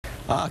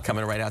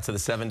Coming right out to the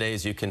 7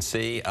 days, you can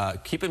see.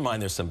 Keep in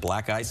mind there's some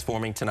black ice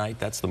forming tonight.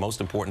 That's the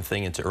most important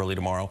thing into early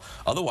tomorrow.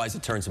 Otherwise,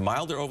 it turns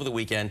milder over the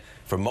weekend.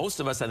 For most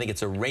of us, I think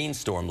it's a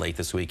rainstorm late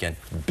this weekend.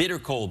 Bitter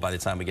cold by the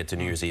time we get to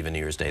New Year's Eve and New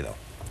Year's Day, though.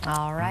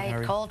 All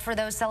right, cold for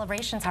those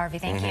celebrations, Harvey.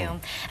 Thank you.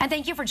 And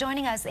thank you for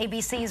joining us.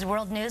 ABC's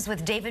World News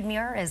with David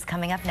Muir is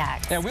coming up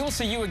next. Yeah, we will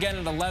see you again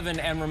at 11.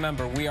 And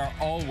remember, we are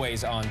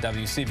always on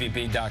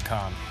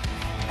WCVB.com.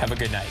 Have a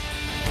good night.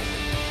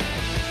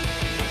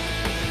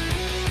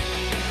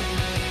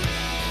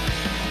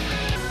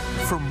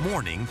 For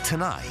Morning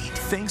Tonight,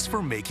 thanks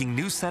for making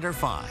NewsCenter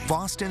 5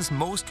 Boston's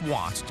most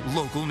watched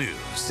local news.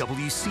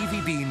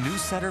 WCVB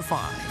NewsCenter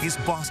 5 is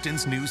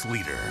Boston's news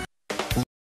leader.